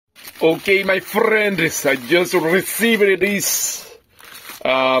Okay, my friends, I just received this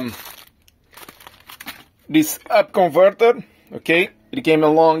Upconverter. Okay, it came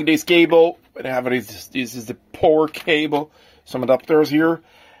along this cable. I have this is the power cable. Some adapters here.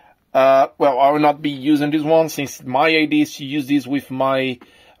 Well, I will not be using this one since my idea is to use this with my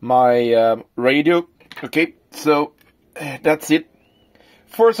radio. Okay, so that's it.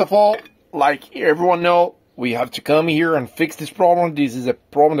 First of all, like everyone know, we have to come here and fix this problem. This is a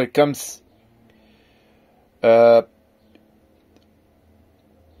problem that comes that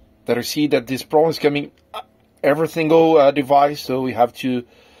I see that this problem is coming every single device, so we have to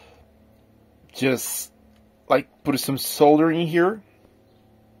just like put some soldering here.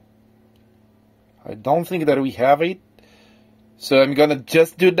 I don't think that we have it, so I'm gonna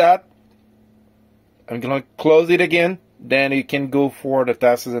just do that. I'm gonna close it again, then you can go for the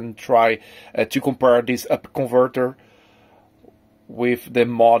tests and try to compare this Upconverter with the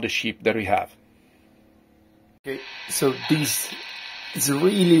mod chip that we have. Okay, so this is a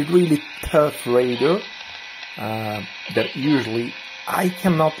really tough radio that usually I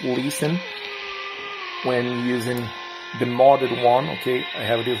cannot listen when using the modded one. Okay, I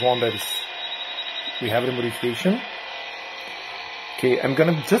have this one that is, we have the modification. Okay, I'm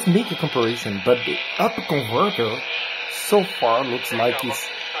gonna just make a comparison, but the Upconverter so far looks like it's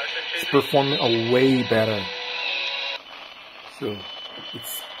performing a way better. So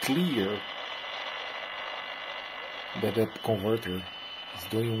it's clear that the Upconverter is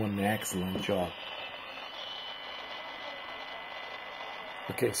doing one excellent job.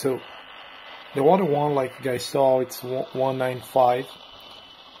 Okay, so the other one, like you guys saw, it's 195.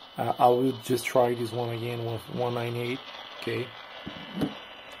 I will just try this one again with 198. Okay,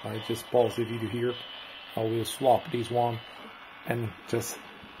 I just pause the video here. I will swap this one and just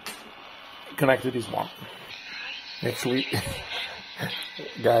connect to this one. Actually,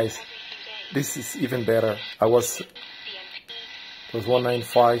 guys, this is even better. It was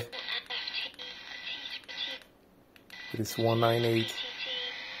 195. It is 198.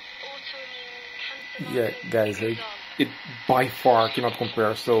 Yeah, guys, it by far cannot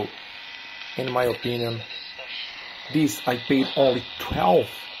compare. So, in my opinion, this I paid only 12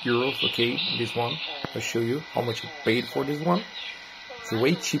 euros. Okay, this one. I'll show you how much I paid for this one. It's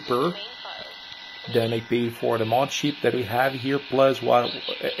way cheaper than I paid for the mod chip that we have here, plus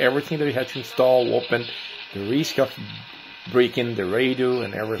everything that we had to install, open, the risk of breaking the radio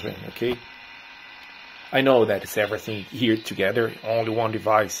and everything. Okay, I know that it's everything here together, only one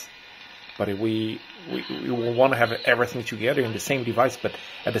device, but we want to have everything together in the same device, but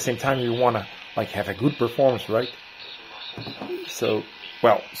at the same time we want to like have a good performance, right? So,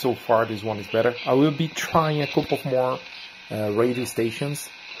 well, so far this one is better. I will be trying a couple of more radio stations,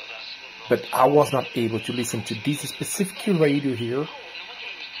 but I was not able to listen to this specific radio here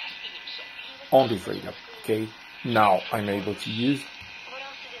on this radio. Okay, now I'm able to use,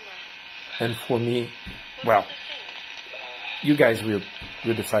 and for me, well, you guys will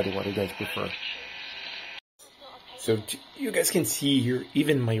decide what you guys prefer. So you guys can see here,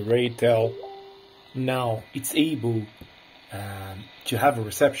 even my radio now it's able to have a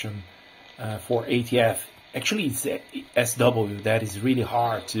reception for ATF. Actually, it's SW that is really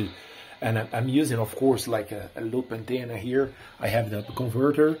hard to, and I'm using, of course, like a loop antenna here. I have the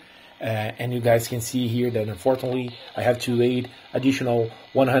converter, and you guys can see here that unfortunately I have to add additional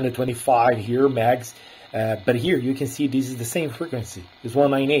 125 here megs, but here you can see this is the same frequency. It's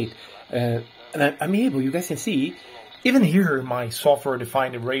 198, and I'm able. You guys can see. Even here, my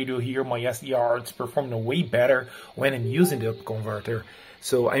software-defined radio here, my SDR, it's performing way better when I'm using the Upconverter.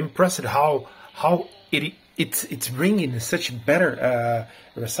 So I'm impressed how it's bringing such better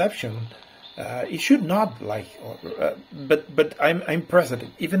reception. It should not like, but I'm impressed.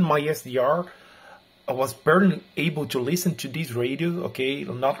 Even my SDR, I was barely able to listen to this radio. Okay,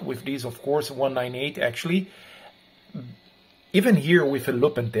 not with this, of course, 198 actually. Even here with a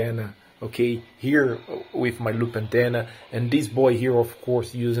loop antenna. Okay, here with my loop antenna, and this boy here, of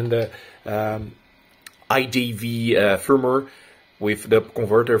course, using the IJV firmware with the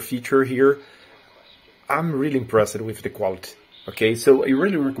converter feature here. I'm really impressed with the quality. Okay, so I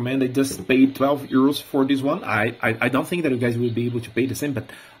really recommend. I just paid 12 euros for this one. I don't think that you guys will be able to pay the same, but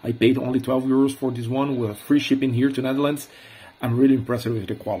I paid only 12 euros for this one with free shipping here to Netherlands. I'm really impressed with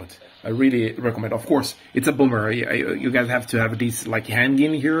the quality. I really recommend. Of course, it's a boomer. You guys have to have this like hand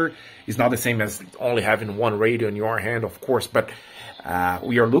in here. It's not the same as only having one radio in your hand, of course. But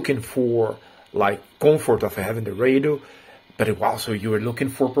we are looking for like comfort of having the radio, but also you are looking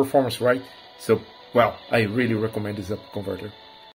for performance, right? So, well, I really recommend this Upconverter.